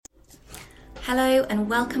Hello and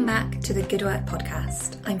welcome back to the Good Work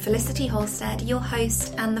podcast. I'm Felicity Halstead, your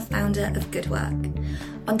host and the founder of Good Work.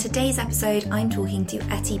 On today's episode, I'm talking to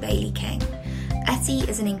Ettie Bailey-King. Ettie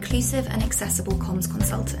is an inclusive and accessible comms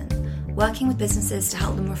consultant, working with businesses to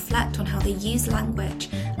help them reflect on how they use language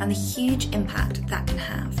and the huge impact that can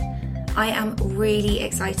have. I am really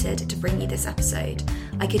excited to bring you this episode.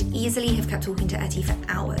 I could easily have kept talking to Ettie for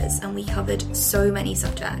hours, and we covered so many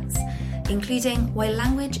subjects, including why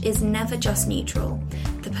language is never just neutral,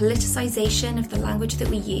 the politicisation of the language that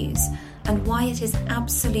we use, and why it is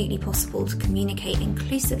absolutely possible to communicate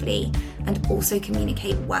inclusively and also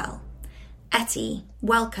communicate well. Ettie,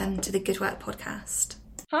 welcome to the Good Work podcast.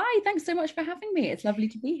 Hi, thanks so much for having me. It's lovely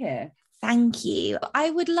to be here. Thank you.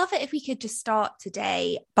 I would love it if we could just start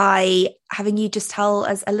today by having you just tell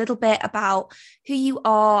us a little bit about who you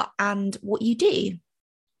are and what you do.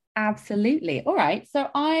 Absolutely. All right. So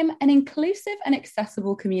I'm an inclusive and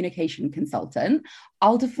accessible communication consultant.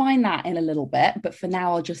 I'll define that in a little bit, but for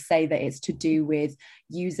now, I'll just say that it's to do with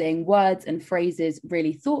using words and phrases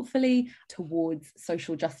really thoughtfully towards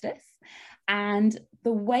social justice. And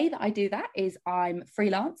the way that I do that is I'm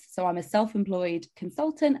freelance. So I'm a self-employed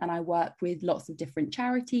consultant and I work with lots of different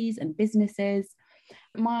charities and businesses.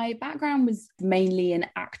 My background was mainly in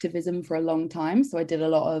activism for a long time. So I did a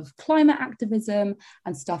lot of climate activism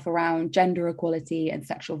and stuff around gender equality and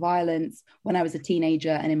sexual violence when I was a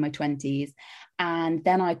teenager and in my 20s. And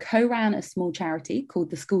then I co-ran a small charity called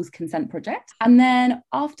the Schools Consent Project. And then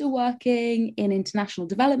after working in international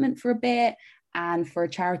development for a bit, and for a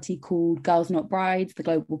charity called Girls Not Brides, the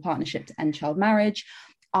global partnership to end child marriage,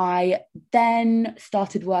 I then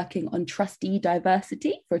started working on trustee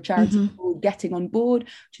diversity for a charity called Getting On Board,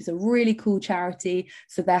 which is a really cool charity.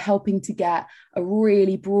 So they're helping to get a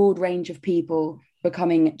really broad range of people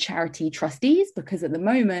becoming charity trustees, because at the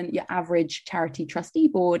moment, your average charity trustee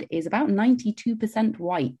board is about 92%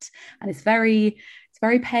 white. And it's very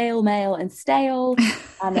pale, male and stale.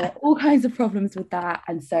 And there are all kinds of problems with that.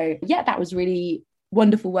 And so, yeah, that was really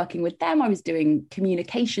wonderful working with them. I was doing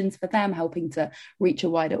communications for them, helping to reach a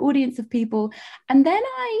wider audience of people. And then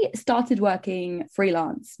I started working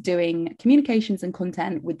freelance, doing communications and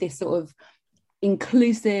content with this sort of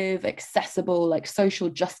inclusive, accessible, like social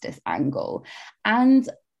justice angle. And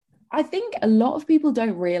I think a lot of people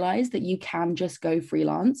don't realize that you can just go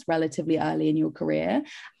freelance relatively early in your career,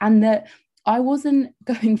 and that I wasn't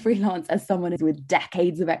going freelance as someone with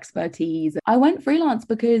decades of expertise. I went freelance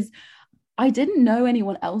because I didn't know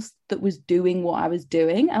anyone else that was doing what I was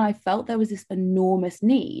doing. And I felt there was this enormous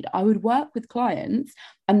need. I would work with clients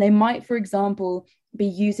and they might, for example, be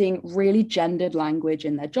using really gendered language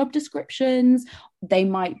in their job descriptions. They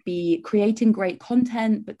might be creating great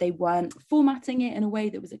content, but they weren't formatting it in a way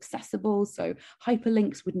that was accessible. So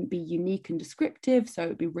hyperlinks wouldn't be unique and descriptive. So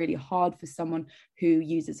it'd be really hard for someone who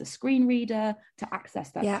uses a screen reader to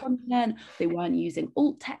access that content. They weren't using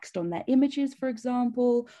alt text on their images, for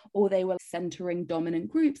example, or they were centering dominant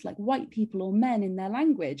groups like white people or men in their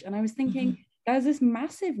language. And I was thinking, there's this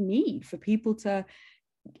massive need for people to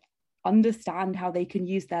understand how they can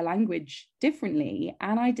use their language differently,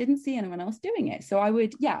 and I didn't see anyone else doing it. So I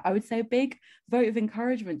would say a big vote of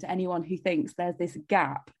encouragement to anyone who thinks there's this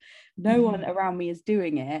gap, no one around me is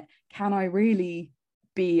doing it, can I really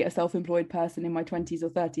be a self-employed person in my 20s or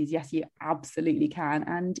 30s? Yes, you absolutely can,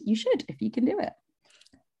 and you should if you can do it.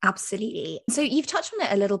 Absolutely. So you've touched on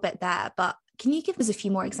it a little bit there, but can you give us a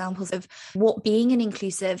few more examples of what being an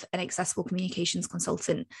inclusive and accessible communications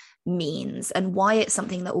consultant means and why it's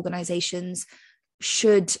something that organizations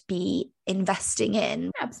should be investing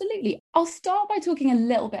in? Absolutely. I'll start by talking a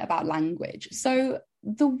little bit about language. So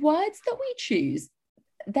the words that we choose,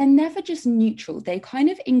 they're never just neutral. They kind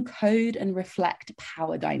of encode and reflect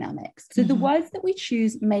power dynamics. So the words that we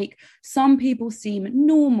choose make some people seem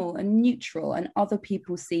normal and neutral and other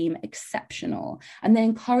people seem exceptional. And they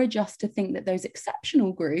encourage us to think that those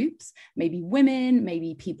exceptional groups, maybe women,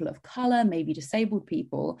 maybe people of color, maybe disabled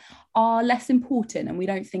people, are less important, and we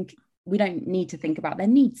don't need to think about their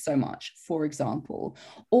needs so much, for example.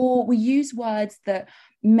 Or we use words that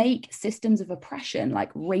make systems of oppression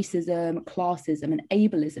like racism, classism, and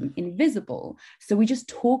ableism invisible. So we just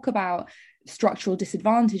talk about structural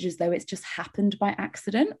disadvantage as though it's just happened by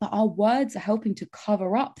accident, but our words are helping to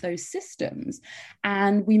cover up those systems.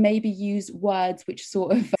 And we maybe use words which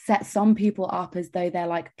sort of set some people up as though they're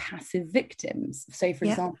like passive victims. So for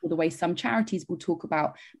example, the way some charities will talk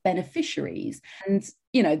about beneficiaries, and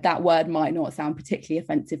that word might not sound particularly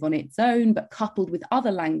offensive on its own, but coupled with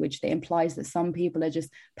other language that implies that some people are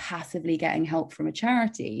just passively getting help from a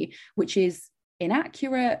charity, which is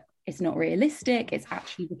inaccurate, it's not realistic. It's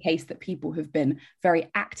actually the case that people have been very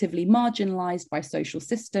actively marginalized by social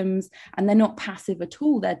systems, and they're not passive at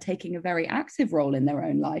all. They're taking a very active role in their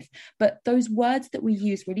own life. But those words that we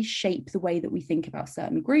use really shape the way that we think about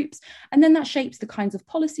certain groups. And then that shapes the kinds of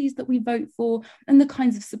policies that we vote for and the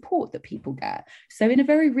kinds of support that people get. So in a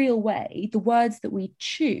very real way, the words that we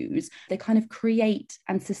choose, they kind of create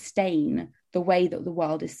and sustain the way that the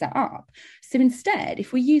world is set up. So instead,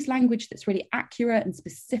 if we use language that's really accurate and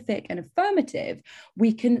specific and affirmative,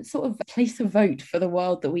 we can sort of place a vote for the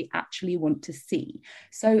world that we actually want to see.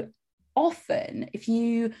 So often, if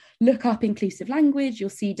you look up inclusive language, you'll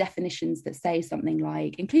see definitions that say something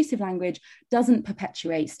like inclusive language doesn't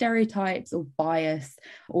perpetuate stereotypes or bias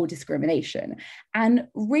or discrimination. And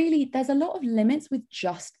really, there's a lot of limits with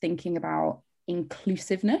just thinking about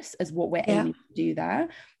inclusiveness as what we're aiming to do there.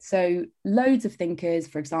 So loads of thinkers,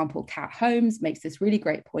 for example, Kat Holmes makes this really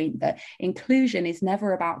great point that inclusion is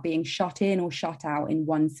never about being shut in or shut out in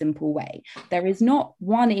one simple way. There is not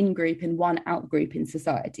one in-group and one out-group in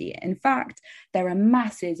society. In fact, there are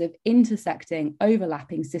masses of intersecting,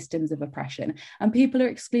 overlapping systems of oppression, and people are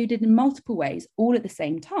excluded in multiple ways all at the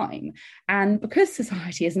same time. And because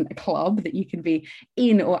society isn't a club that you can be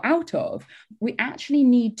in or out of, we actually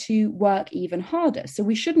need to work even harder. So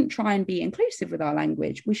we shouldn't try and be inclusive with our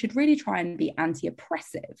language. We should really try and be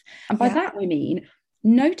anti-oppressive. And by that we mean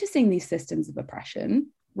noticing these systems of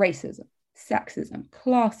oppression, racism, sexism,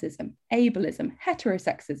 classism, ableism,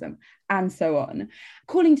 heterosexism, and so on,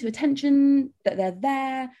 calling to attention that they're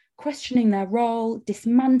there, questioning their role,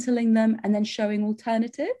 dismantling them, and then showing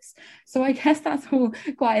alternatives. So I guess that's all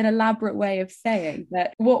quite an elaborate way of saying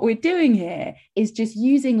that what we're doing here is just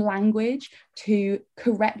using language to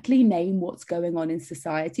correctly name what's going on in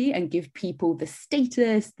society and give people the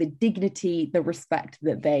status, the dignity, the respect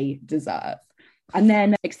that they deserve. And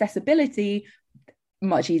then accessibility,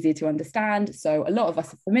 much easier to understand. So a lot of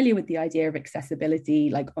us are familiar with the idea of accessibility,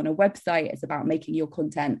 like on a website, it's about making your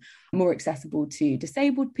content more accessible to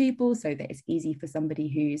disabled people so that it's easy for somebody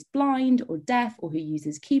who's blind or deaf or who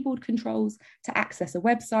uses keyboard controls to access a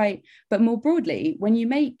website. But more broadly, when you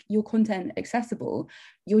make your content accessible,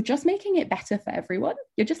 you're just making it better for everyone.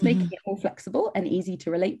 You're just making it more flexible and easy to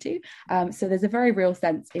relate to. So there's a very real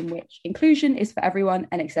sense in which inclusion is for everyone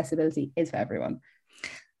and accessibility is for everyone.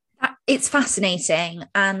 It's fascinating.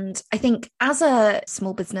 And I think as a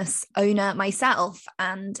small business owner myself,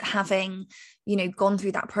 and having, gone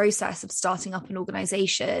through that process of starting up an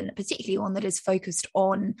organization, particularly one that is focused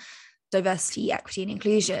on diversity, equity, and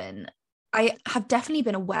inclusion, I have definitely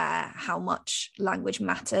been aware how much language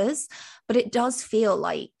matters, but it does feel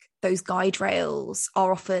like those guide rails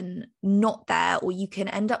are often not there, or you can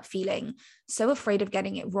end up feeling so afraid of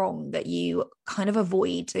getting it wrong that you kind of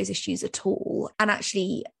avoid those issues at all. And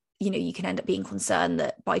actually, you can end up being concerned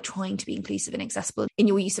that by trying to be inclusive and accessible in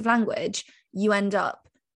your use of language, you end up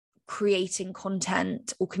creating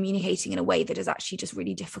content or communicating in a way that is actually just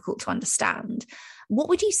really difficult to understand. What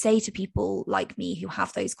would you say to people like me who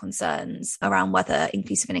have those concerns around whether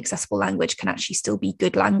inclusive and accessible language can actually still be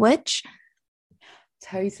good language?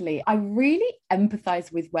 Totally. I really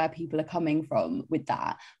empathize with where people are coming from with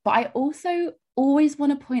that. But I also always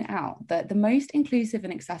want to point out that the most inclusive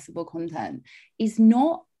and accessible content is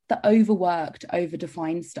not the overworked,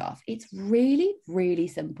 overdefined stuff. It's really, really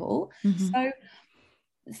simple. So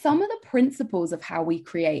some of the principles of how we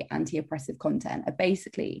create anti-oppressive content are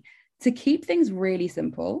basically to keep things really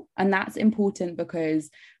simple. And that's important because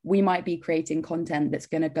we might be creating content that's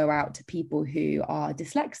going to go out to people who are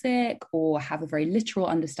dyslexic or have a very literal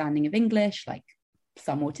understanding of English, like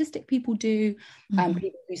some autistic people do,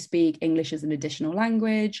 people who speak English as an additional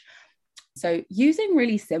language. So using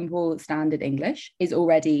really simple standard English is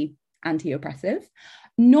already anti-oppressive.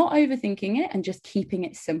 Not overthinking it and just keeping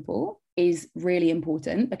it simple is really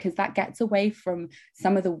important, because that gets away from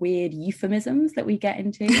some of the weird euphemisms that we get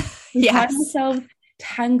into. We find ourselves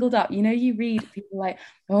tangled up. You read people like,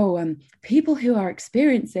 people who are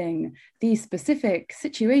experiencing the specific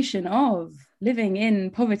situation of living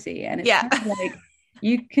in poverty. And it's kind of like,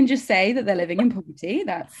 you can just say that they're living in poverty.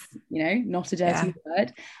 That's, not a dirty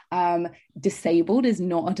word. Disabled is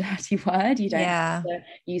not a dirty word. You don't have to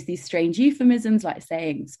use these strange euphemisms like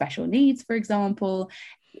saying special needs, for example.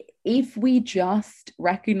 If we just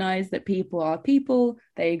recognize that people are people,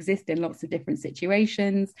 they exist in lots of different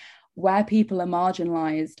situations. Where people are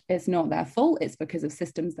marginalized, it's not their fault. It's because of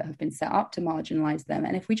systems that have been set up to marginalize them.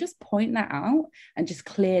 And if we just point that out and just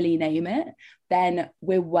clearly name it, then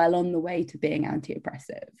we're well on the way to being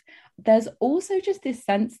anti-oppressive. There's also just this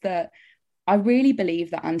sense that I really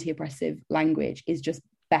believe that anti-oppressive language is just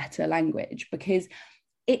better language, because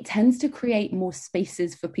it tends to create more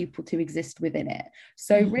spaces for people to exist within it.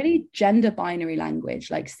 So really gender binary language,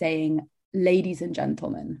 like saying ladies and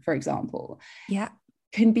gentlemen, for example,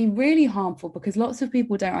 can be really harmful because lots of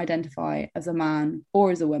people don't identify as a man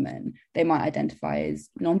or as a woman. They might identify as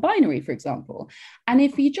non-binary, for example. And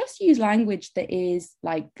if you just use language that is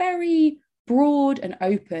like very broad and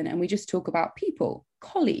open, and we just talk about people,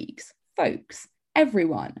 colleagues, folks,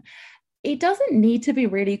 everyone, it doesn't need to be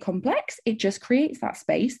really complex. It just creates that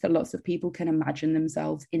space that lots of people can imagine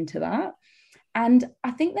themselves into that. And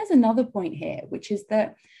I think there's another point here, which is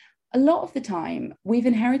that a lot of the time we've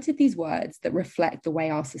inherited these words that reflect the way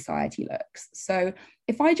our society looks. So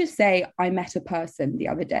if I just say, I met a person the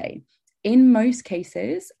other day, in most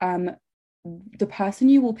cases, the person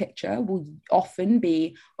you will picture will often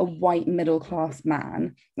be a white middle-class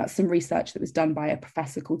man. That's some research that was done by a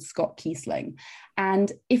professor called Scott Kiesling.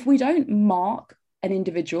 And if we don't mark an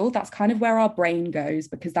individual, that's kind of where our brain goes,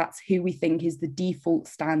 because that's who we think is the default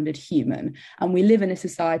standard human. And we live in a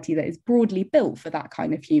society that is broadly built for that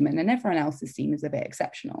kind of human, and everyone else is seen as a bit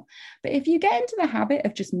exceptional. But if you get into the habit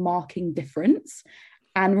of just marking difference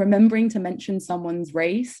and remembering to mention someone's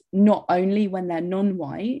race, not only when they're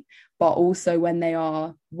non-white, but also when they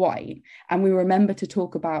are white, and we remember to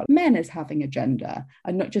talk about men as having a gender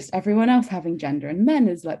and not just everyone else having gender, and men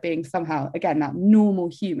as like being somehow, again, that normal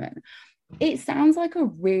human. It sounds like a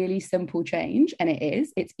really simple change, and it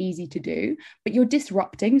is. It's easy to do, but you're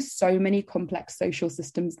disrupting so many complex social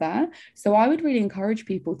systems there. So I would really encourage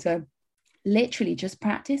people to literally just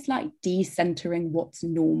practice like decentering what's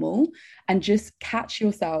normal and just catch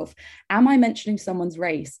yourself. Am I mentioning someone's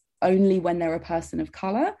race only when they're a person of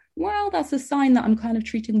color? Well, that's a sign that I'm kind of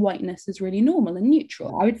treating whiteness as really normal and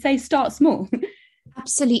neutral. I would say start small.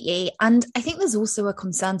 Absolutely. And I think there's also a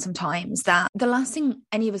concern sometimes that the last thing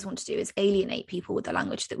any of us want to do is alienate people with the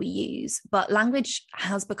language that we use. But language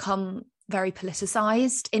has become very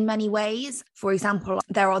politicized in many ways. For example,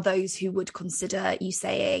 there are those who would consider you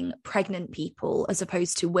saying pregnant people as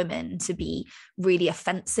opposed to women to be really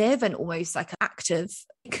offensive and almost like an act of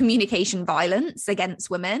communication violence against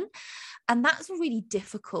women. And that's a really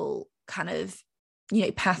difficult kind of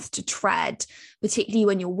path to tread, particularly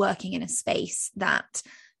when you're working in a space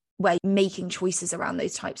where making choices around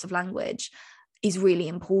those types of language is really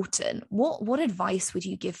important. What advice would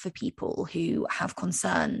you give for people who have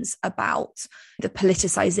concerns about the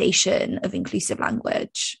politicization of inclusive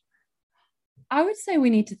language? I would say we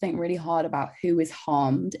need to think really hard about who is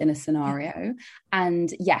harmed in a scenario.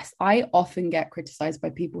 And yes, I often get criticized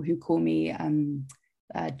by people who call me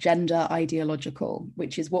gender ideological,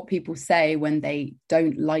 which is what people say when they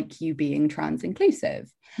don't like you being trans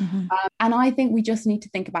inclusive. And I think we just need to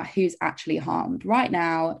think about who's actually harmed. Right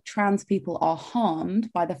now, trans people are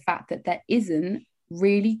harmed by the fact that there isn't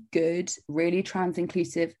really good, really trans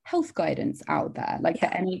inclusive health guidance out there. Like the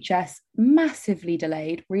NHS massively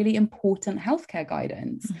delayed really important healthcare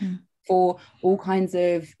guidance for all kinds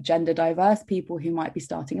of gender diverse people who might be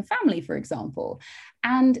starting a family, for example.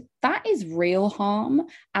 And that is real harm.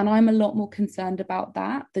 And I'm a lot more concerned about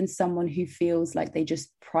that than someone who feels like they just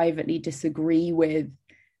privately disagree with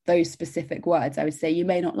those specific words. I would say you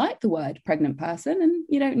may not like the word pregnant person and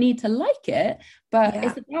you don't need to like it, but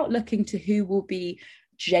it's about looking to who will be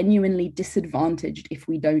genuinely disadvantaged if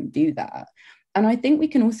we don't do that. And I think we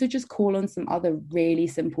can also just call on some other really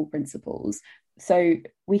simple principles. So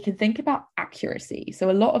we can think about accuracy. So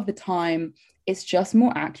a lot of the time, it's just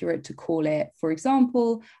more accurate to call it, for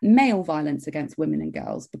example, male violence against women and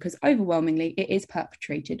girls, because overwhelmingly it is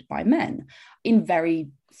perpetrated by men. In very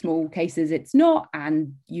small cases, it's not,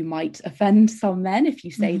 and you might offend some men if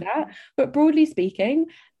you say that. But broadly speaking,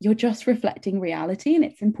 you're just reflecting reality, and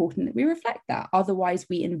it's important that we reflect that. Otherwise,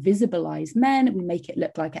 we invisibilize men, we make it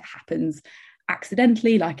look like it happens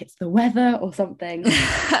accidentally, like it's the weather or something.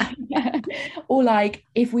 Or like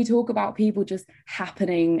if we talk about people just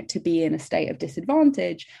happening to be in a state of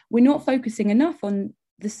disadvantage, we're not focusing enough on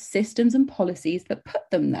the systems and policies that put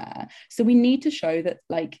them there. So we need to show that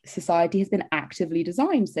like society has been actively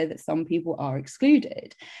designed so that some people are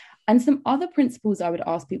excluded. And some other principles I would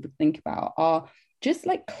ask people to think about are just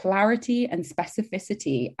like clarity and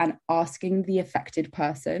specificity and asking the affected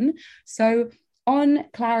person. So on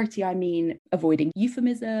clarity, I mean avoiding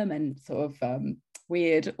euphemism and sort of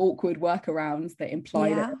weird, awkward workarounds that imply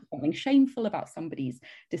that there's something shameful about somebody's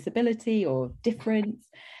disability or difference.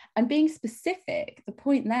 And being specific, the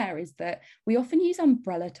point there is that we often use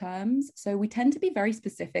umbrella terms. So we tend to be very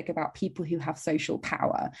specific about people who have social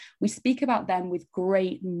power. We speak about them with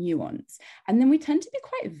great nuance. And then we tend to be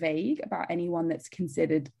quite vague about anyone that's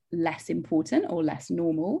considered less important or less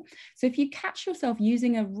normal. So if you catch yourself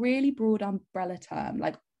using a really broad umbrella term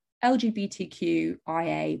like LGBTQIA+,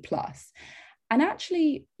 and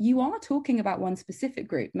actually you are talking about one specific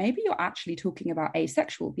group, maybe you're actually talking about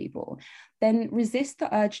asexual people, then resist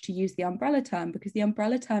the urge to use the umbrella term, because the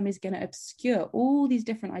umbrella term is going to obscure all these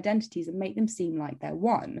different identities and make them seem like they're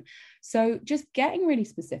one. So just getting really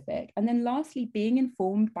specific. And then lastly, being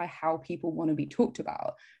informed by how people want to be talked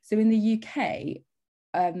about. So in the UK,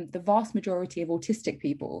 the vast majority of autistic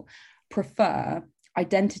people prefer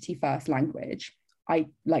identity first language,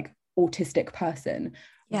 like autistic person,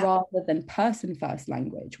 rather than person first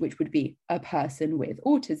language, which would be a person with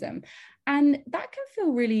autism. And that can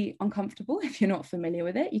feel really uncomfortable if you're not familiar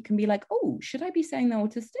with it. You can be like, oh, should I be saying they're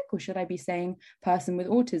autistic or should I be saying person with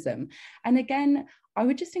autism? And again, I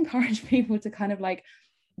would just encourage people to kind of like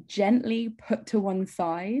gently put to one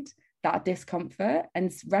side that discomfort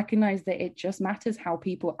and recognize that it just matters how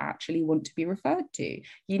people actually want to be referred to.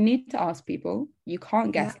 You need to ask people. You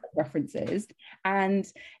can't guess their preferences.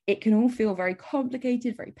 And it can all feel very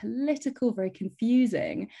complicated, very political, very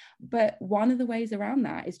confusing. But one of the ways around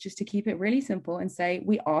that is just to keep it really simple and say,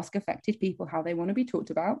 we ask affected people how they want to be talked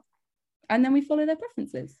about, and then we follow their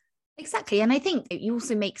preferences. Exactly. And I think you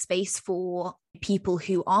also make space for people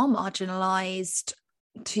who are marginalized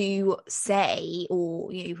to say,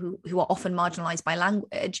 or who are often marginalized by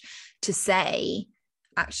language, to say,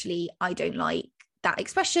 actually, I don't like that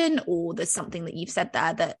expression, or there's something that you've said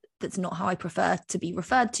there that's not how I prefer to be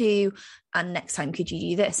referred to, and next time could you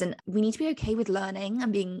do this? And we need to be okay with learning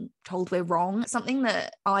and being told we're wrong. Something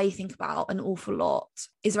that I think about an awful lot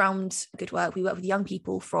is around Good Work. We work with young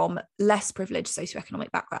people from less privileged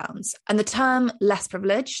socioeconomic backgrounds, and the term less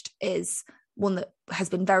privileged is one that has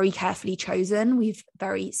been very carefully chosen. We've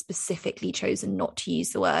very specifically chosen not to use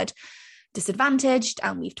the word disadvantaged,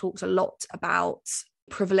 and we've talked a lot about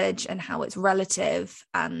privilege and how it's relative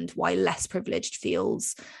and why less privileged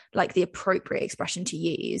feels like the appropriate expression to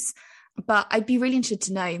use. But I'd be really interested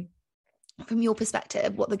to know, from your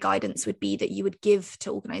perspective, what the guidance would be that you would give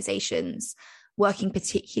to organisations working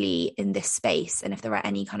particularly in this space, and if there are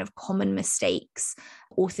any kind of common mistakes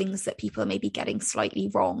or things that people are maybe getting slightly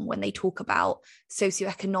wrong when they talk about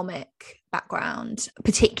socioeconomic background,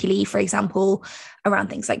 particularly, for example, around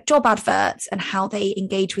things like job adverts and how they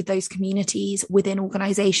engage with those communities within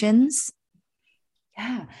organizations.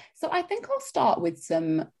 Yeah, so I think I'll start with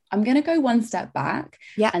I'm going to go one step back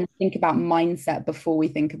and think about mindset before we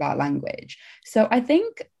think about language. So I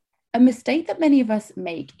think a mistake that many of us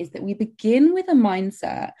make is that we begin with a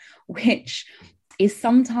mindset which is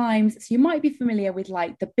sometimes, so you might be familiar with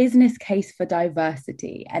like the business case for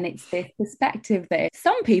diversity, and it's this perspective that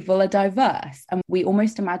some people are diverse, and we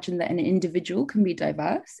almost imagine that an individual can be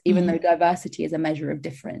diverse, even though diversity is a measure of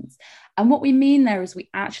difference. And what we mean there is we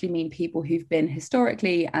actually mean people who've been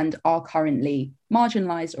historically and are currently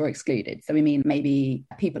marginalized or excluded. So we mean maybe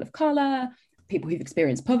people of color, people who've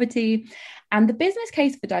experienced poverty. And the business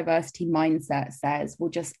case for diversity mindset says we'll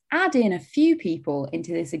just add in a few people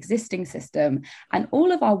into this existing system, and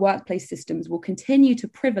all of our workplace systems will continue to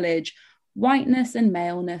privilege whiteness and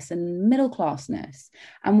maleness and middle classness.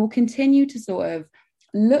 And we'll continue to sort of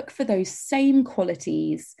look for those same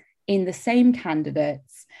qualities in the same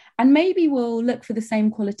candidates. And maybe we'll look for the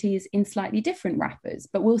same qualities in slightly different wrappers,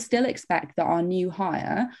 but we'll still expect that our new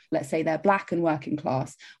hire, let's say they're Black and working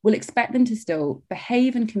class, we'll expect them to still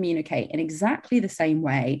behave and communicate in exactly the same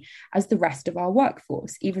way as the rest of our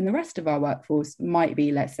workforce. Even the rest of our workforce might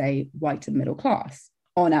be, let's say, white and middle class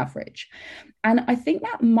on average. And I think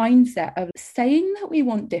that mindset of saying that we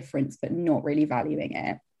want difference, but not really valuing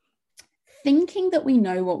it, thinking that we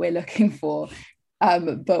know what we're looking for,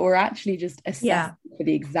 but we're actually just assessing for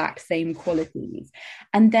the exact same qualities,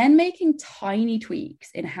 and then making tiny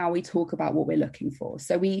tweaks in how we talk about what we're looking for.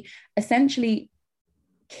 So we essentially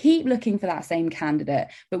keep looking for that same candidate,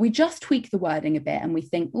 but we just tweak the wording a bit, and we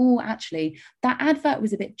think, oh, actually, that advert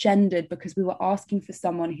was a bit gendered because we were asking for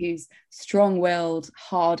someone who's strong-willed,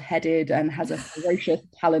 hard-headed, and has a ferocious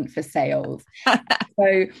talent for sales.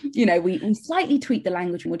 So, we slightly tweak the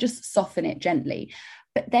language and we'll just soften it gently.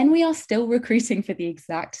 But then we are still recruiting for the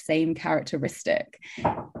exact same characteristic.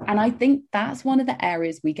 And I think that's one of the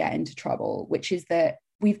areas we get into trouble, which is that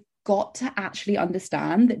we've got to actually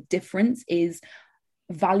understand that difference is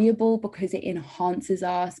valuable because it enhances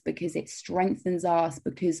us, because it strengthens us,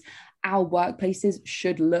 because our workplaces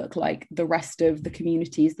should look like the rest of the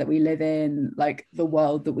communities that we live in, like the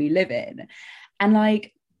world that we live in. And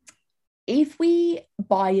like, if we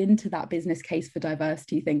buy into that business case for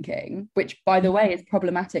diversity thinking, which by the way is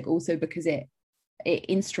problematic also because it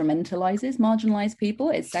instrumentalizes marginalized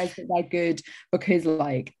people. It says that they're good because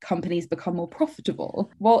like companies become more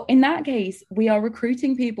profitable. Well, in that case, we are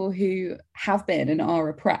recruiting people who have been and are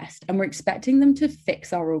oppressed, and we're expecting them to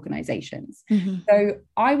fix our organizations. So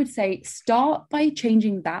I would say start by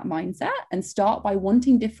changing that mindset and start by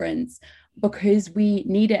wanting difference because we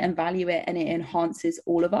need it and value it, and it enhances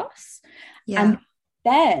all of us. And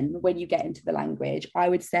then when you get into the language, I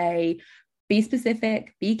would say be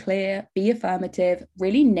specific, be clear, be affirmative,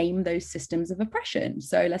 really name those systems of oppression.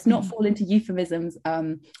 So let's not fall into euphemisms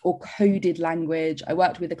or coded language. I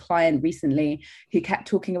worked with a client recently who kept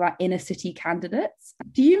talking about inner city candidates.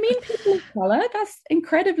 Do you mean people of color? That's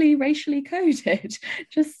incredibly racially coded.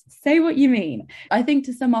 Just say what you mean. I think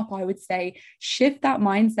to sum up, I would say shift that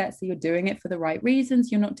mindset so you're doing it for the right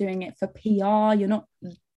reasons. You're not doing it for PR. You're not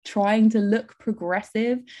trying to look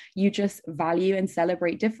progressive. You just value and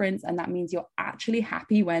celebrate difference, and that means you're actually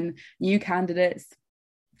happy when new candidates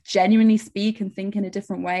genuinely speak and think in a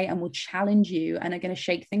different way and will challenge you and are going to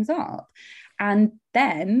shake things up. And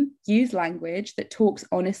then use language that talks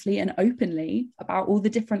honestly and openly about all the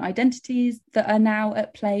different identities that are now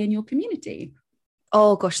at play in your community.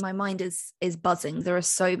 Oh gosh, my mind is buzzing. There are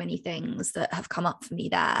so many things that have come up for me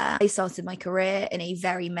there. I started my career in a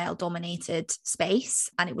very male-dominated space,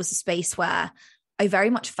 and it was a space where I very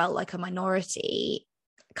much felt like a minority,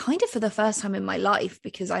 kind of for the first time in my life,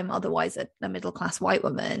 because I'm otherwise a middle-class white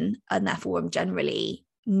woman, and therefore I'm generally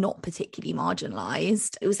not particularly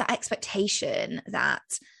marginalized. It was that expectation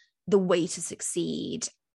that the way to succeed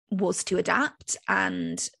was to adapt,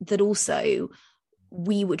 and that also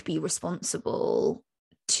we would be responsible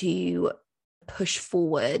to push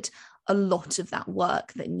forward a lot of that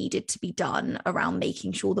work that needed to be done around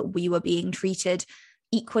making sure that we were being treated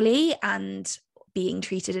equally and being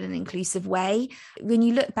treated in an inclusive way. When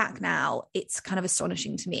you look back now, it's kind of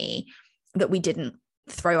astonishing to me that we didn't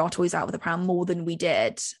throw our toys out with the pram more than we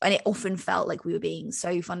did. And it often felt like we were being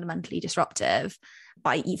so fundamentally disruptive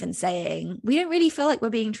by even saying, we don't really feel like we're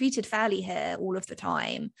being treated fairly here all of the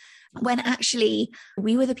time, when actually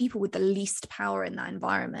we were the people with the least power in that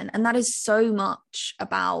environment. And that is so much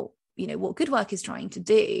about, you know, what Good Work is trying to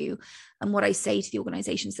do. And what I say to the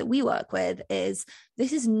organizations that we work with is,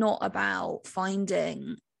 this is not about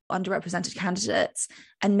finding underrepresented candidates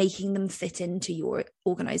and making them fit into your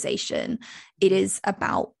organization. It is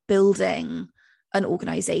about building an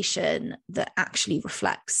organization that actually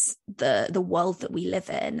reflects the world that we live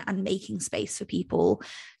in, and making space for people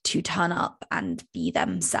to turn up and be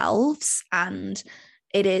themselves. And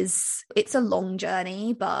it's a long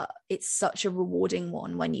journey, but it's such a rewarding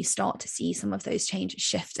one when you start to see some of those changes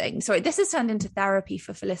shifting. Sorry, this has turned into therapy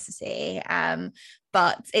for Felicity.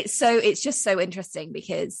 But it's just so interesting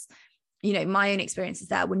because, you know, my own experiences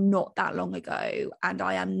there were not that long ago, and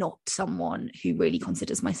I am not someone who really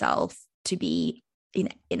considers myself to be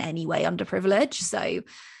in any way underprivileged. So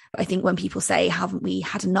I think when people say, haven't we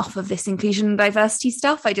had enough of this inclusion and diversity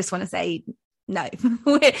stuff, I just want to say, no,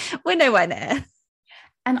 we're nowhere near.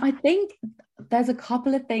 And I think there's a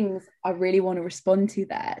couple of things I really want to respond to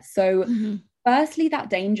there. So firstly,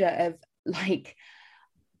 that danger of like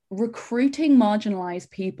recruiting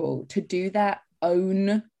marginalized people to do their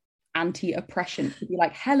own anti-oppression, to be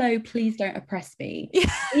like, hello, please don't oppress me,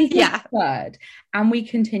 is absurd, and we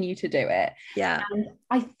continue to do it. And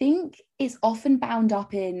I think it's often bound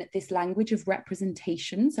up in this language of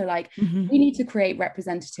representation. So like we need to create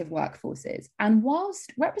representative workforces, and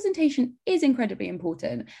whilst representation is incredibly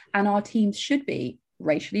important and our teams should be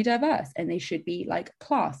racially diverse and they should be like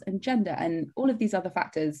class and gender and all of these other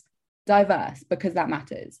factors diverse because that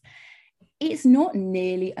matters, it's not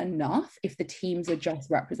nearly enough if the teams are just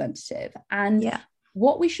representative. And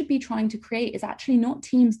what we should be trying to create is actually not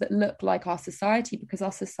teams that look like our society, because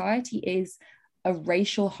our society is a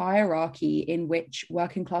racial hierarchy in which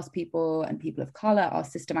working class people and people of color are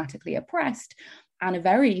systematically oppressed, and a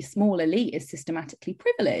very small elite is systematically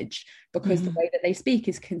privileged because the way that they speak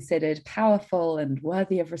is considered powerful and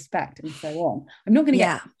worthy of respect and so on. I'm not going to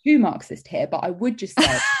get too Marxist here, but I would just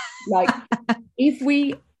say like, if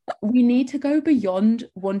we need to go beyond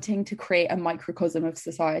wanting to create a microcosm of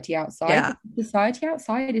society outside. Society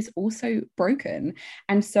outside is also broken.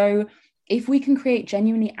 And so if we can create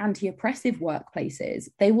genuinely anti-oppressive workplaces,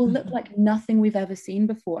 they will look like nothing we've ever seen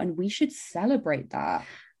before. And we should celebrate that.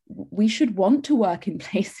 we should want to work in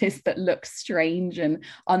places that look strange and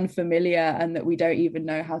unfamiliar and that we don't even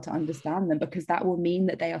know how to understand them, because that will mean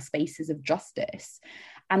that they are spaces of justice.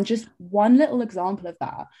 And just one little example of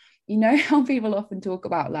that, you know how people often talk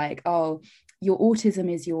about like, oh, your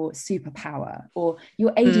autism is your superpower, or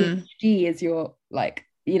your ADHD is your like,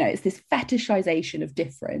 you know, it's this fetishization of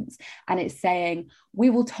difference. And it's saying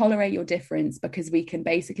we will tolerate your difference because we can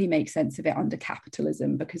basically make sense of it under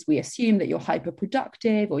capitalism, because we assume that you're hyper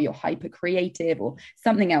productive or you're hyper creative or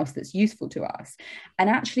something else that's useful to us.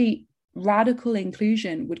 And actually, radical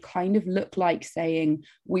inclusion would kind of look like saying,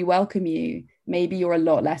 we welcome you. Maybe you're a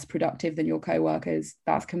lot less productive than your co-workers.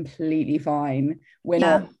 That's completely fine.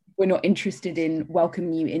 We're not interested in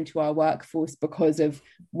welcoming you into our workforce because of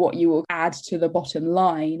what you will add to the bottom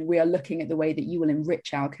line. We are looking at the way that you will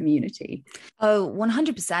enrich our community. Oh,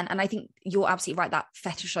 100%. And I think you're absolutely right, that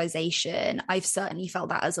fetishization. I've certainly felt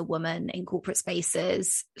that as a woman in corporate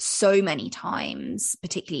spaces so many times,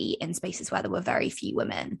 particularly in spaces where there were very few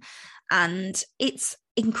women. And it's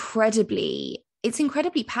incredibly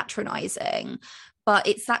patronizing, but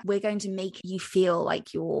it's that we're going to make you feel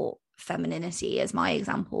like your femininity, as my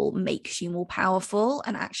example, makes you more powerful.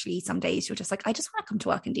 And actually some days you're just like, I just want to come to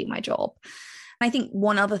work and do my job. And I think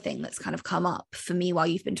one other thing that's kind of come up for me while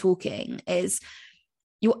you've been talking is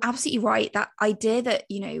you're absolutely right. That idea that,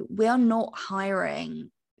 you know, we are not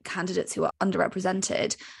hiring candidates who are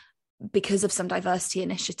underrepresented because of some diversity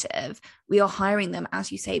initiative. We are hiring them,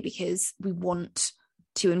 as you say, because we want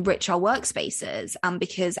to enrich our workspaces, and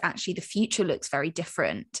because actually the future looks very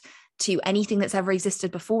different to anything that's ever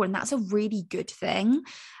existed before. And that's a really good thing.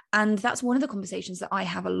 And that's one of the conversations that I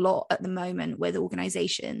have a lot at the moment with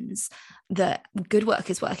organizations that Good Work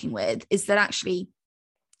is working with, is that actually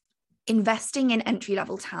investing in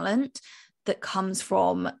entry-level talent that comes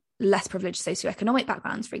from less privileged socioeconomic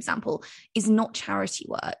backgrounds, for example, is not charity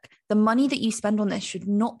work. The money that you spend on this should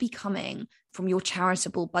not be coming from your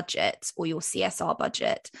charitable budget or your CSR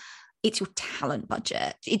budget. It's your talent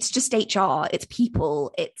budget. It's just HR, it's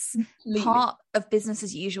people, it's part of business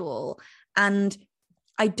as usual. And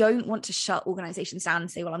I don't want to shut organizations down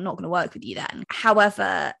and say, well, I'm not going to work with you then.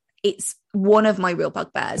 However, it's one of my real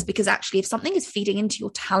bugbears, because actually if something is feeding into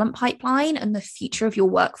your talent pipeline and the future of your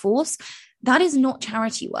workforce, that is not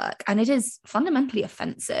charity work. And it is fundamentally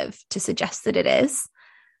offensive to suggest that it is.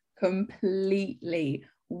 Completely.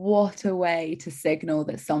 What a way to signal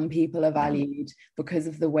that some people are valued because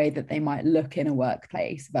of the way that they might look in a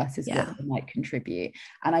workplace versus what they might contribute.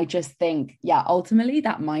 And I just think, ultimately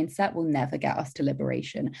that mindset will never get us to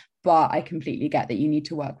liberation. But I completely get that you need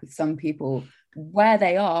to work with some people where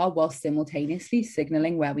they are while simultaneously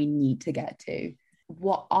signaling where we need to get to.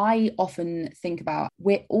 What I often think about,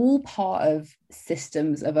 we're all part of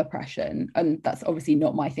systems of oppression. And that's obviously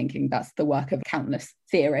not my thinking. That's the work of countless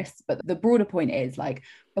theorists. But the broader point is, like,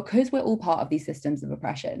 because we're all part of these systems of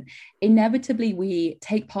oppression, inevitably we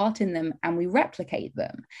take part in them and we replicate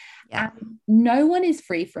them. And no one is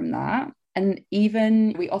free from that. And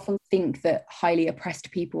even we often think that highly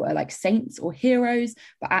oppressed people are like saints or heroes,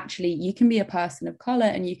 but actually you can be a person of color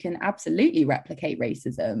and you can absolutely replicate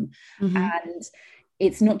racism. And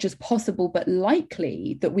it's not just possible, but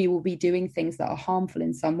likely that we will be doing things that are harmful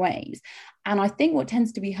in some ways. And I think what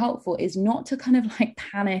tends to be helpful is not to kind of like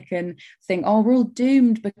panic and think, oh, we're all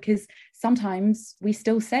doomed, because sometimes we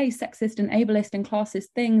still say sexist and ableist and classist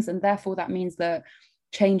things, and therefore that means that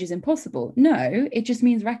change is impossible. No, it just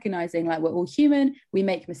means recognizing like we're all human, we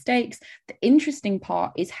make mistakes. The interesting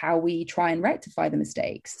part is how we try and rectify the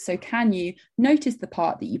mistakes. So can you notice the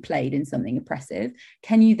part that you played in something oppressive?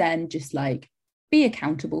 Can you then just like be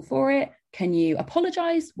accountable for it? Can you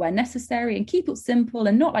apologize where necessary and keep it simple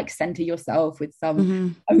and not like center yourself with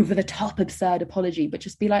some over the top absurd apology, but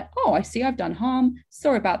just be like, oh, I see I've done harm.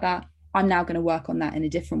 Sorry about that. I'm now going to work on that in a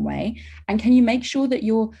different way. And can you make sure that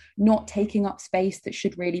you're not taking up space that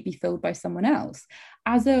should really be filled by someone else?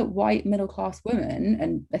 As a white middle-class woman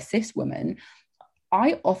and a cis woman,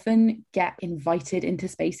 I often get invited into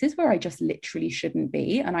spaces where I just literally shouldn't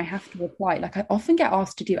be. And I have to reply. Like, I often get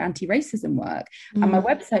asked to do anti-racism work. And my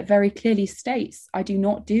website very clearly states, I do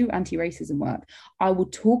not do anti-racism work. I will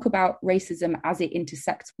talk about racism as it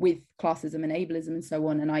intersects with classism and ableism and so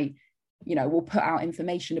on. And I, will put out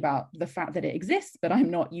information about the fact that it exists, but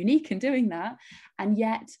I'm not unique in doing that. And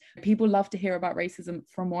yet people love to hear about racism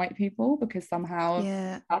from white people because somehow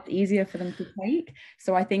that's easier for them to take.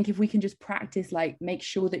 So I think if we can just practice, like, make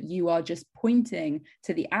sure that you are just pointing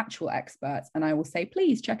to the actual experts. And I will say,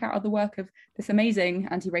 please check out the work of this amazing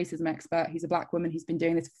anti-racism expert. He's a Black woman who's been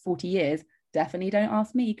doing this for 40 years. Definitely don't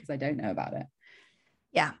ask me because I don't know about it.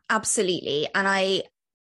 Yeah, absolutely. And I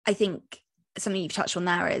think something you've touched on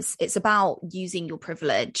there is it's about using your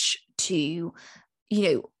privilege to,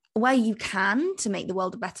 where you can, to make the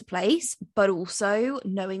world a better place, but also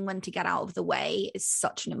knowing when to get out of the way is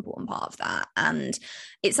such an important part of that. And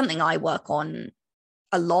it's something I work on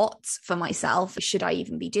a lot for myself. Should I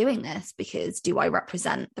even be doing this? Because do I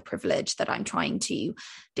represent the privilege that I'm trying to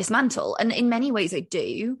dismantle? And in many ways I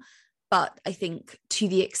do, but I think to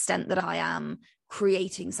the extent that I am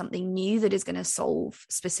creating something new that is going to solve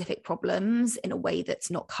specific problems in a way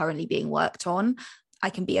that's not currently being worked on, I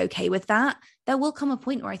can be okay with that. There will come a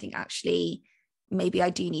point where I think actually maybe I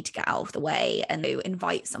do need to get out of the way and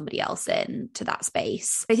invite somebody else in to that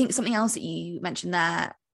space. I think something else that you mentioned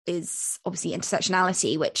there is obviously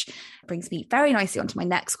intersectionality, which brings me very nicely onto my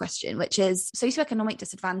next question, which is socioeconomic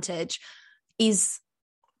disadvantage is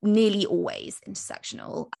nearly always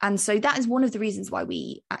intersectional. And so that is one of the reasons why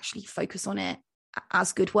we actually focus on it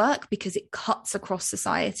as Good Work, because it cuts across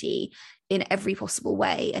society in every possible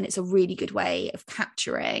way. And it's a really good way of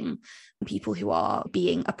capturing people who are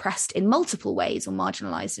being oppressed in multiple ways or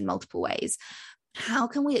marginalized in multiple ways. How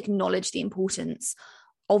can we acknowledge the importance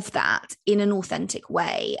of that in an authentic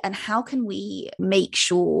way? And how can we make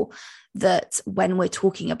sure that when we're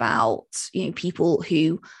talking about, people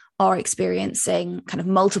who are experiencing kind of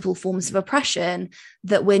multiple forms of oppression,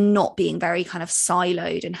 that we're not being very kind of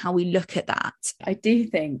siloed in how we look at that? I do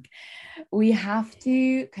think we have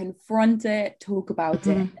to confront it, talk about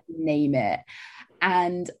it, name it.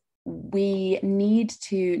 And we need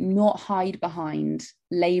to not hide behind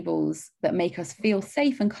labels that make us feel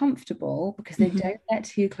safe and comfortable, because they don't get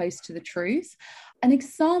too close to the truth. An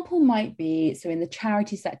example might be, so in the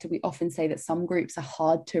charity sector, we often say that some groups are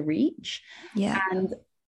hard to reach. Yeah. And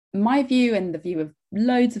my view, and the view of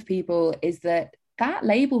loads of people, is that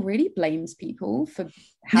label really blames people for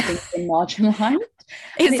having been marginalized.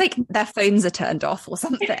 It's like their phones are turned off or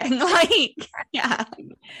something. Yeah.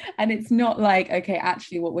 And it's not like, okay,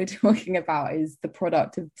 actually what we're talking about is the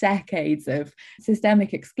product of decades of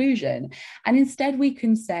systemic exclusion. And instead we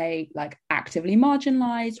can say like actively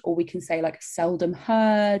marginalized, or we can say like seldom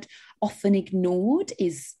heard, often ignored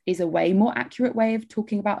is a way more accurate way of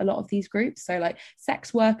talking about a lot of these groups. So like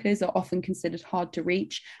sex workers are often considered hard to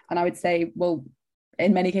reach. And I would say, well,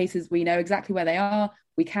 in many cases, we know exactly where they are.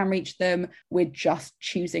 We can reach them. We're just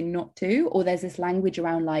choosing not to. Or there's this language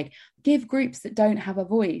around like, give groups that don't have a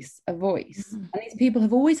voice a voice. And these people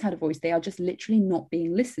have always had a voice. They are just literally not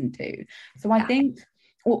being listened to. So I think,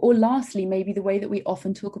 or lastly, maybe the way that we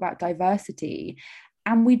often talk about diversity,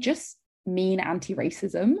 and we just mean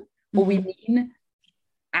anti-racism, or we mean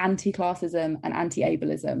anti-classism and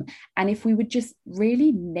anti-ableism. And if we would just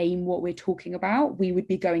really name what we're talking about, we would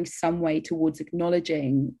be going some way towards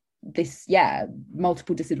acknowledging this,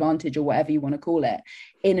 multiple disadvantage, or whatever you want to call it,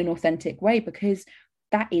 in an authentic way, because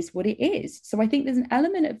that is what it is. So I think there's an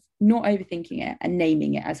element of not overthinking it and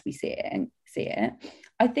naming it as we see it.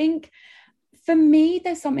 I think for me,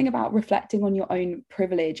 there's something about reflecting on your own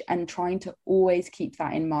privilege and trying to always keep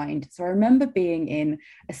that in mind. So I remember being in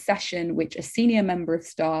a session which a senior member of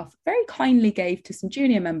staff very kindly gave to some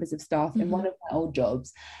junior members of staff in one of my old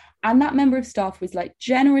jobs. And that member of staff was like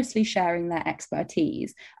generously sharing their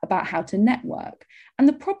expertise about how to network. And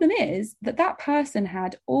the problem is that person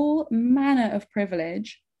had all manner of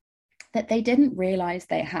privilege that they didn't realize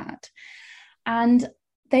they had. And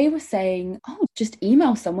they were saying, oh, just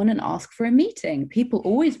email someone and ask for a meeting. People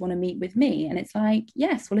always want to meet with me. And it's like,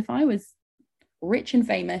 yes, well, if I was rich and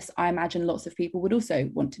famous, I imagine lots of people would also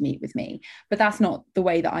want to meet with me. But that's not the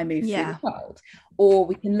way that I move through the world. Or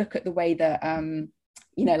we can look at the way that,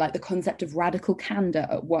 like the concept of radical candor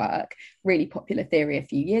at work, really popular theory a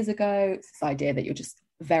few years ago. It's this idea that you're just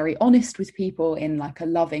very honest with people in like a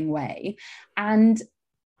loving way. And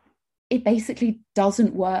it basically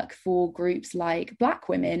doesn't work for groups like Black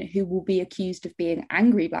women, who will be accused of being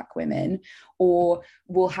angry Black women, or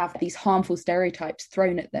will have these harmful stereotypes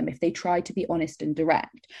thrown at them if they try to be honest and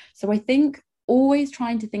direct. So I think always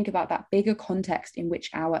trying to think about that bigger context in which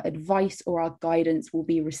our advice or our guidance will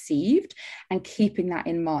be received, and keeping that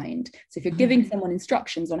in mind. So if you're giving someone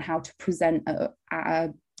instructions on how to present at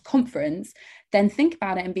a conference, then think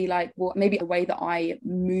about it and be like, well, maybe the way that I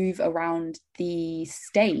move around the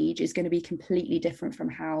stage is going to be completely different from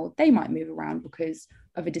how they might move around because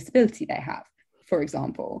of a disability they have, for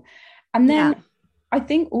example. And then I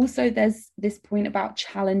think also there's this point about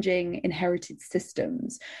challenging inherited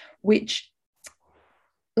systems, which,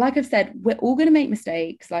 like I've said, we're all going to make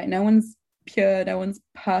mistakes. Like no one's pure, no one's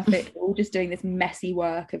perfect. We're all just doing this messy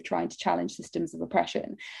work of trying to challenge systems of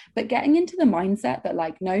oppression. But getting into the mindset that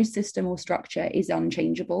like no system or structure is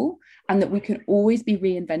unchangeable and that we can always be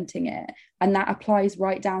reinventing it. And that applies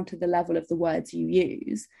right down to the level of the words you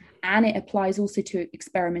use. And it applies also to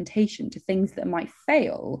experimentation, to things that might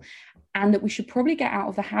fail. And that we should probably get out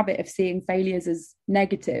of the habit of seeing failures as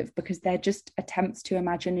negative because they're just attempts to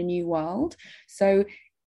imagine a new world. So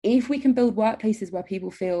if we can build workplaces where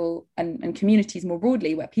people feel, and communities more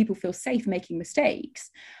broadly, where people feel safe making mistakes,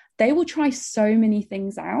 they will try so many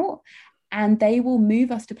things out and they will move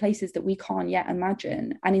us to places that we can't yet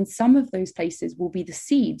imagine. And in some of those places will be the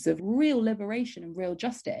seeds of real liberation and real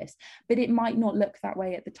justice, but it might not look that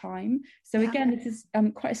way at the time. So again, this is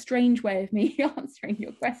quite a strange way of me answering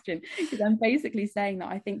your question, because I'm basically saying that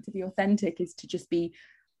I think to be authentic is to just be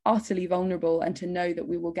utterly vulnerable and to know that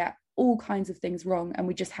we will get all kinds of things wrong and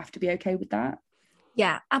we just have to be okay with that.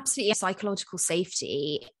 Yeah, absolutely. Psychological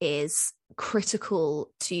safety is critical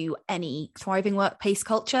to any thriving workplace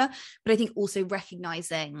culture, but I think also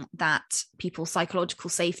recognizing that people's psychological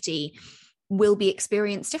safety will be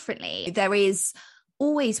experienced differently. There is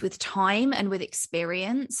always, with time and with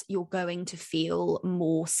experience, you're going to feel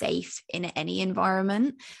more safe in any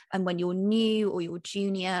environment. And when you're new or you're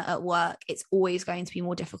junior at work, it's always going to be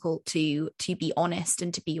more difficult to be honest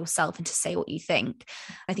and to be yourself and to say what you think.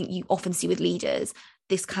 I think you often see with leaders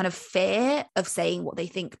this kind of fear of saying what they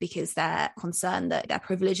think because they're concerned that their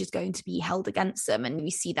privilege is going to be held against them. And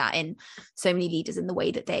we see that in so many leaders in the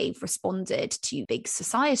way that they've responded to big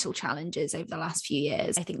societal challenges over the last few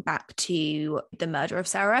years. I think back to the murder of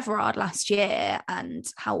Sarah Everard last year and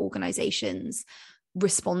how organisations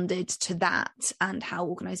responded to that and how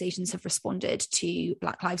organisations have responded to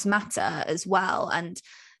Black Lives Matter as well. And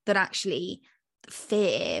that actually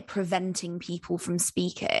fear preventing people from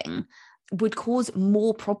speaking would cause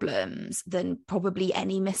more problems than probably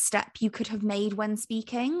any misstep you could have made when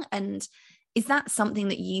speaking. And is that something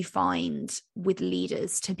that you find with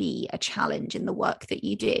leaders to be a challenge in the work that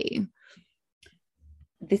you do?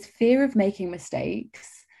 This fear of making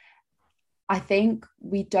mistakes, I think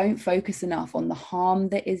we don't focus enough on the harm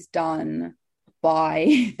that is done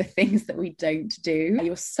by the things that we don't do.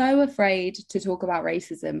 You're so afraid to talk about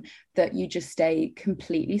racism that you just stay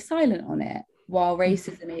completely silent on it, while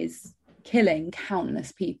racism is killing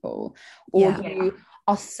countless people. Or you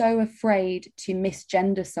are so afraid to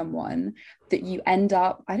misgender someone that you end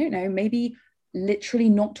up, I don't know, maybe literally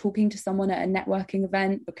not talking to someone at a networking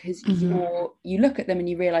event because you look at them and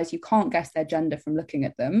you realize you can't guess their gender from looking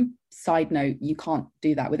at them. Side note, you can't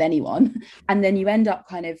do that with anyone. And then you end up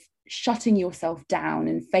kind of shutting yourself down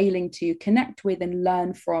and failing to connect with and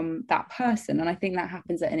learn from that person. And I think that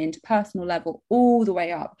happens at an interpersonal level all the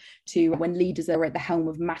way up to when leaders are at the helm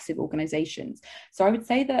of massive organizations. So I would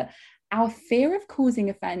say that our fear of causing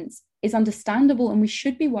offense is understandable, and we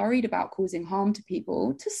should be worried about causing harm to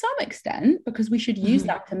people to some extent, because we should use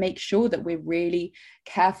that to make sure that we're really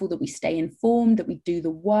careful, that we stay informed, that we do the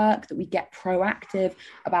work, that we get proactive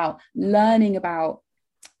about learning about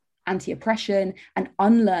anti-oppression and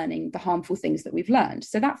unlearning the harmful things that we've learned.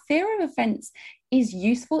 So that fear of offense is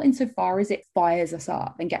useful insofar as it fires us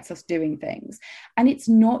up and gets us doing things. And it's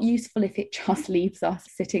not useful if it just leaves us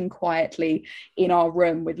sitting quietly in our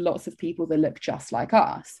room with lots of people that look just like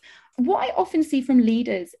us. What I often see from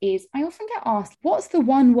leaders is I often get asked, what's the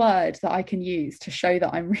one word that I can use to show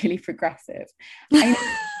that I'm really progressive?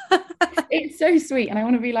 It's so sweet. And I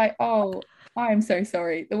want to be like, oh, I'm so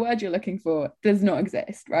sorry. The word you're looking for does not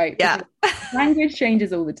exist, right? Yeah. Language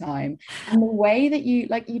changes all the time. And the way that you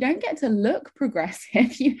don't get to look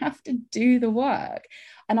progressive, you have to do the work.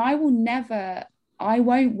 And I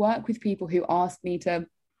won't work with people who ask me to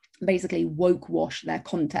basically woke wash their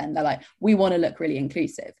content. They're like, we want to look really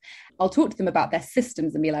inclusive. I'll talk to them about their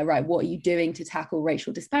systems and be like, right, what are you doing to tackle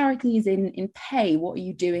racial disparities in pay? What are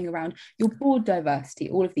you doing around your board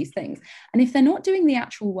diversity? All of these things. And if they're not doing the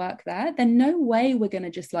actual work there, then no way we're going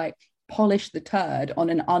to just like polish the turd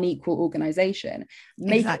on an unequal organization,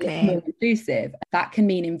 make it more inclusive. That can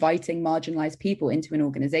mean inviting marginalized people into an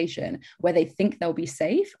organization where they think they'll be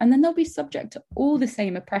safe, and then they'll be subject to all the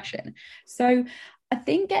same oppression. So I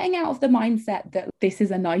think getting out of the mindset that this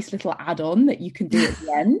is a nice little add-on that you can do at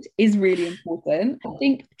the end is really important. I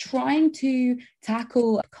think trying to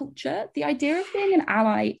tackle culture, the idea of being an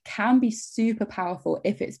ally can be super powerful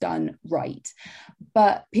if it's done right.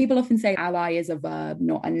 But people often say ally is a verb,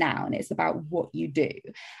 not a noun. It's about what you do.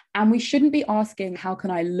 And we shouldn't be asking, how can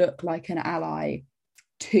I look like an ally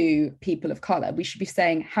to people of colour. We should be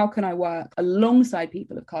saying, how can I work alongside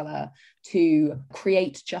people of colour to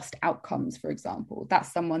create just outcomes, for example?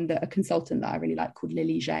 That's someone that a consultant that I really like called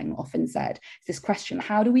Lily Zheng often said, this question,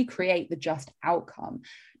 how do we create the just outcome?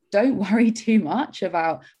 Don't worry too much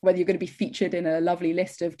about whether you're going to be featured in a lovely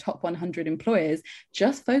list of top 100 employers.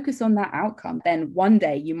 Just focus on that outcome. Then one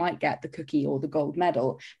day you might get the cookie or the gold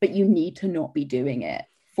medal, but you need to not be doing it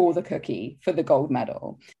for the cookie, for the gold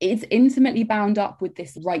medal. It's intimately bound up with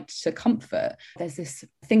this right to comfort. There's this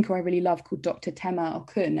thinker I really love called Dr. Tema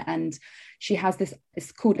Okun, and she has this,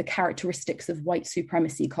 it's called The Characteristics of White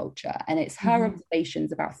Supremacy Culture. And it's her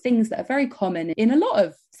observations about things that are very common in a lot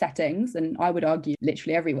of settings, and I would argue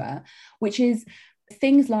literally everywhere, which is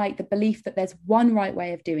things like the belief that there's one right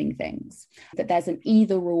way of doing things, that there's an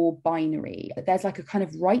either or binary, that there's like a kind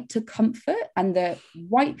of right to comfort, and that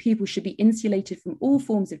white people should be insulated from all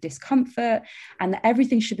forms of discomfort, and that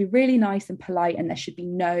everything should be really nice and polite, and there should be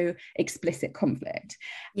no explicit conflict.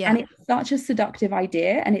 And it's such a seductive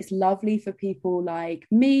idea, and it's lovely for people like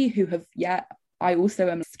me who have, I also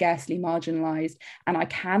am scarcely marginalized, and I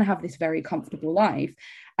can have this very comfortable life.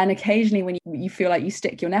 And occasionally when you feel like you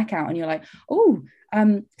stick your neck out and you're like,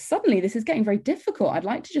 suddenly this is getting very difficult. I'd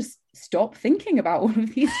like to just stop thinking about all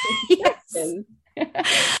of these things.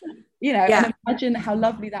 And imagine how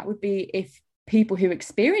lovely that would be if people who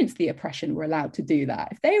experience the oppression were allowed to do that,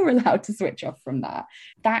 if they were allowed to switch off from that.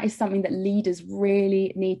 That is something that leaders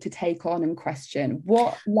really need to take on and question.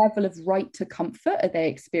 What level of right to comfort are they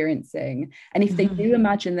experiencing? And if they do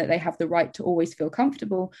imagine that they have the right to always feel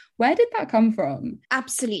comfortable, where did that come from?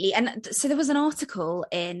 Absolutely. And so there was an article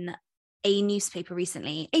in a newspaper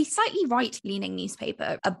recently, a slightly right-leaning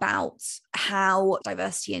newspaper, about how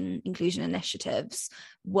diversity and inclusion initiatives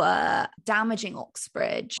were damaging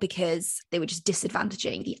Oxbridge because they were just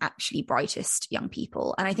disadvantaging the actually brightest young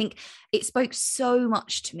people. And I think it spoke so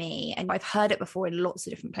much to me. And I've heard it before in lots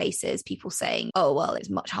of different places, people saying, oh, well,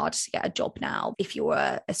 it's much harder to get a job now if you're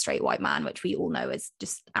a straight white man, which we all know is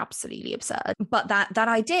just absolutely absurd. But that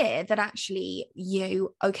idea that actually,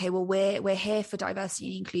 okay, well, we're here for diversity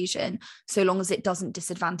and inclusion so long as it doesn't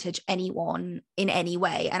disadvantage anyone in any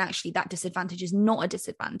way. And actually that disadvantage is not a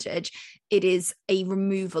disadvantage. It is a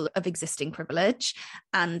removal of existing privilege,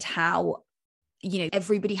 and how,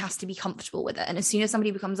 everybody has to be comfortable with it. And as soon as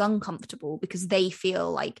somebody becomes uncomfortable because they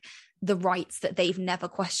feel like the rights that they've never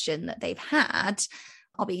questioned that they've had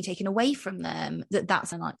are being taken away from them,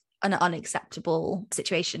 that's an unacceptable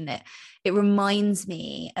situation. It reminds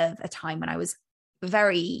me of a time when I was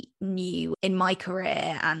very new in my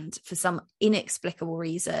career, and for some inexplicable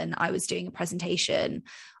reason I was doing a presentation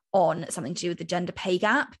on something to do with the gender pay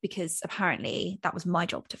gap, because apparently that was my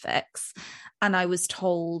job to fix. And I was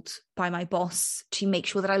told by my boss to make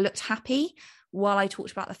sure that I looked happy while I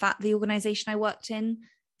talked about the fact the organisation I worked in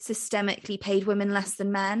systemically paid women less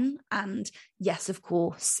than men. And yes, of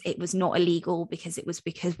course, it was not illegal because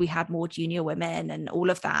we had more junior women and all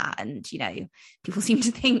of that. And, people seem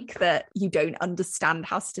to think that you don't understand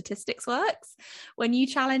how statistics works when you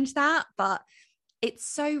challenge that. But it's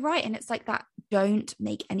so right. And it's like that. Don't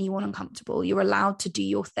make anyone uncomfortable. You're allowed to do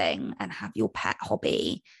your thing and have your pet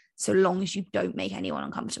hobby so long as you don't make anyone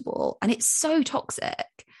uncomfortable. And it's so toxic.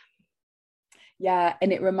 Yeah,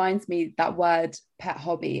 and it reminds me, that word pet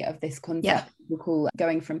hobby, of this concept we call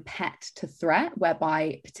going from pet to threat,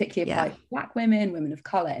 whereby particularly by Black women of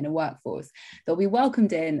colour in a workforce, they'll be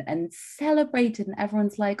welcomed in and celebrated, and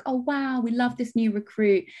everyone's like, oh wow, we love this new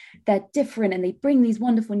recruit, they're different and they bring these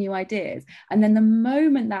wonderful new ideas. And then the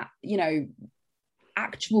moment that,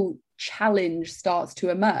 actual challenge starts to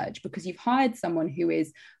emerge, because you've hired someone who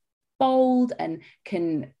is bold and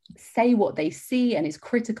can say what they see and is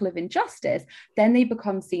critical of injustice, then they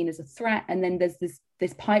become seen as a threat. And then there's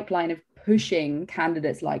this pipeline of pushing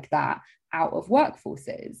candidates like that out of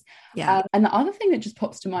workforces. And the other thing that just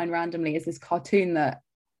pops to mind randomly is this cartoon that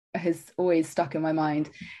has always stuck in my mind,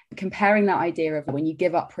 comparing that idea of when you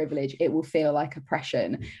give up privilege, it will feel like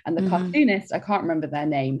oppression. And the cartoonist, I can't remember their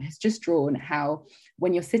name, has just drawn how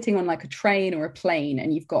when you're sitting on like a train or a plane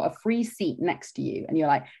and you've got a free seat next to you and you're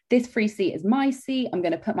like, this free seat is my seat, I'm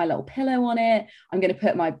going to put my little pillow on it, I'm going to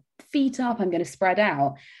put my feet up, I'm going to spread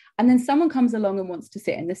out. And then someone comes along and wants to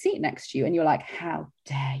sit in the seat next to you and you're like, how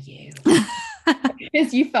dare you?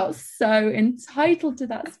 Because you felt so entitled to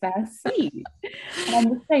that spare seat. And I'm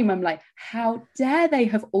the same. I'm like, how dare they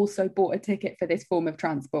have also bought a ticket for this form of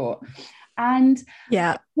transport? And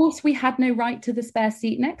of course, we had no right to the spare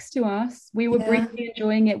seat next to us. We were briefly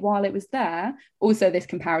enjoying it while it was there. Also, this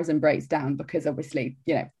comparison breaks down because obviously,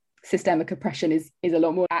 systemic oppression is a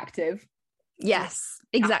lot more active Yes,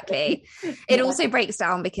 exactly. It also breaks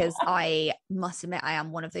down because I must admit I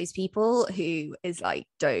am one of those people who is like,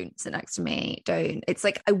 don't sit next to me, don't. It's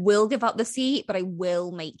like I will give up the seat, but I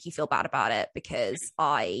will make you feel bad about it because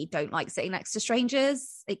I don't like sitting next to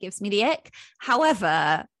strangers. It gives me the ick.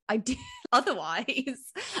 However, I do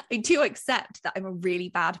otherwise I do accept that I'm a really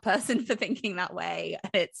bad person for thinking that way,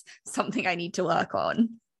 and it's something I need to work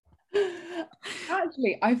on.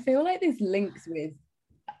 Actually, I feel like this links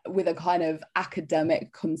with a kind of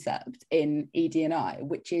academic concept in ED&I,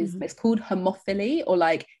 which is it's called homophily, or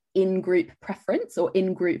like in-group preference or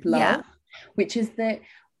in-group love, which is that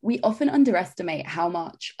we often underestimate how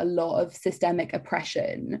much a lot of systemic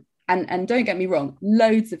oppression, and don't get me wrong,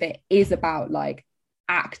 loads of it is about like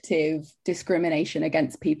active discrimination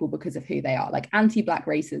against people because of who they are. Like anti-Black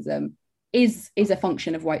racism is a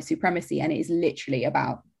function of white supremacy, and it is literally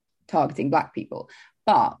about targeting Black people.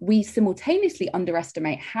 But we simultaneously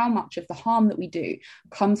underestimate how much of the harm that we do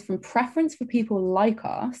comes from preference for people like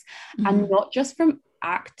us, and not just from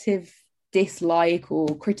active dislike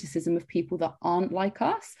or criticism of people that aren't like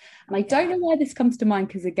us. And I don't know why this comes to mind,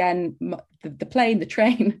 because again, the plane, the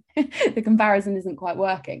train, the comparison isn't quite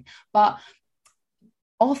working. But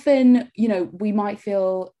often, you know, we might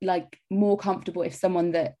feel like more comfortable if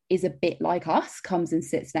someone that is a bit like us comes and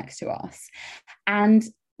sits next to us. And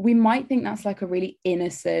we might think that's like a really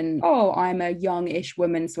innocent, oh, I'm a youngish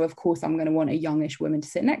woman, so of course I'm going to want a youngish woman to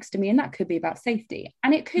sit next to me. And that could be about safety.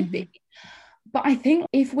 And it could be. But I think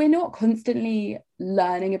if we're not constantly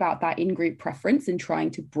learning about that in-group preference and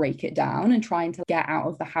trying to break it down and trying to get out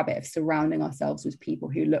of the habit of surrounding ourselves with people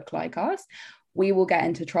who look like us, we will get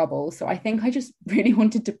into trouble. So I think I just really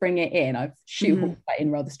wanted to bring it in. I've shoehorned that in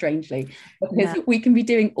rather strangely, because we can be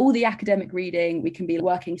doing all the academic reading, we can be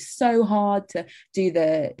working so hard to do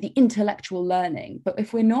the intellectual learning, but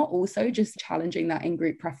if we're not also just challenging that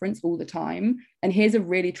in-group preference all the time. And here's a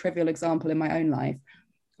really trivial example in my own life.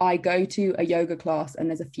 I go to a yoga class and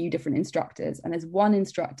there's a few different instructors, and there's one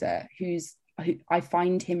instructor who I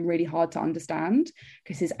find him really hard to understand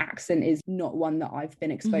because his accent is not one that I've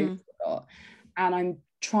been exposed to a lot. And I'm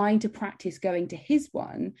trying to practice going to his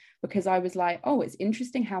one because I was like, oh, it's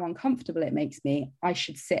interesting how uncomfortable it makes me. I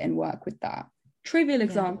should sit and work with that. Trivial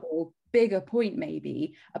example, bigger point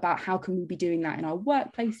maybe about how can we be doing that in our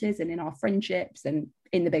workplaces and in our friendships and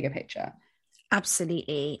in the bigger picture.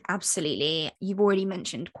 Absolutely. Absolutely. You've already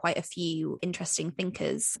mentioned quite a few interesting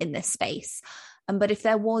thinkers in this space. But if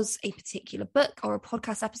there was a particular book or a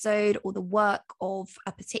podcast episode or the work of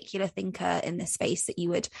a particular thinker in this space that you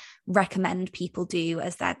would recommend people do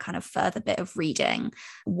as their kind of further bit of reading,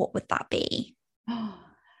 what would that be?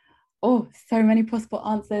 Oh, so many possible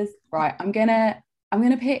answers. Right. I'm gonna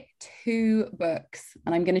pick two books,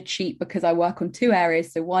 and I'm gonna cheat because I work on two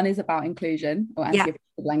areas. So one is about inclusion or anti-oppressive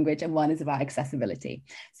language, and one is about accessibility.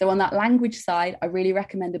 So on that language side, I really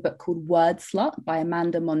recommend a book called Word Slut by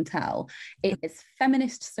Amanda Montell. It is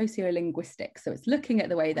feminist sociolinguistics. So it's looking at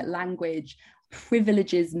the way that language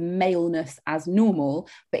privileges maleness as normal,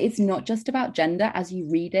 but it's not just about gender. As you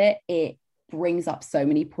read it, it brings up so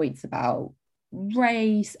many points about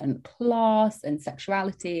race and class and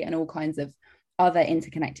sexuality and all kinds of other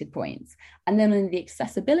interconnected points. And then on the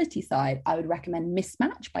accessibility side, I would recommend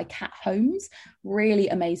Mismatch by Kat Holmes. Really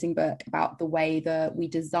amazing book about the way that we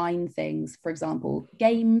design things, for example,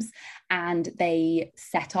 games, and they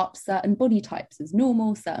set up certain body types as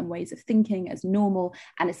normal, certain ways of thinking as normal.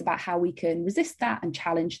 And it's about how we can resist that and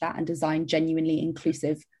challenge that and design genuinely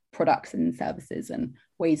inclusive products and services and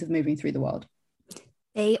ways of moving through the world.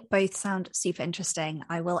 They both sound super interesting.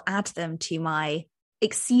 I will add them to my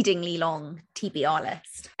exceedingly long TBR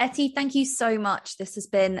list. Ettie, thank you so much. This has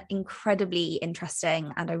been incredibly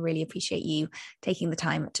interesting, and I really appreciate you taking the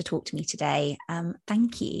time to talk to me today.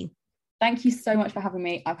 Thank you. Thank you so much for having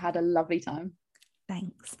me. I've had a lovely time.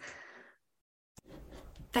 Thanks.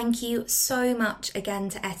 Thank you so much again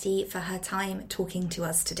to Ettie for her time talking to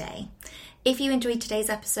us today. If you enjoyed today's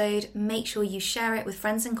episode, make sure you share it with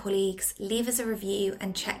friends and colleagues, leave us a review,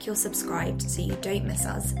 and check you're subscribed so you don't miss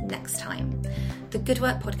us next time. The Good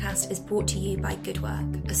Work podcast is brought to you by Good Work,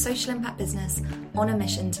 a social impact business on a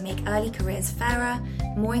mission to make early careers fairer,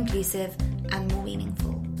 more inclusive, and more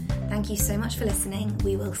meaningful. Thank you so much for listening.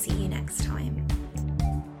 We will see you next time.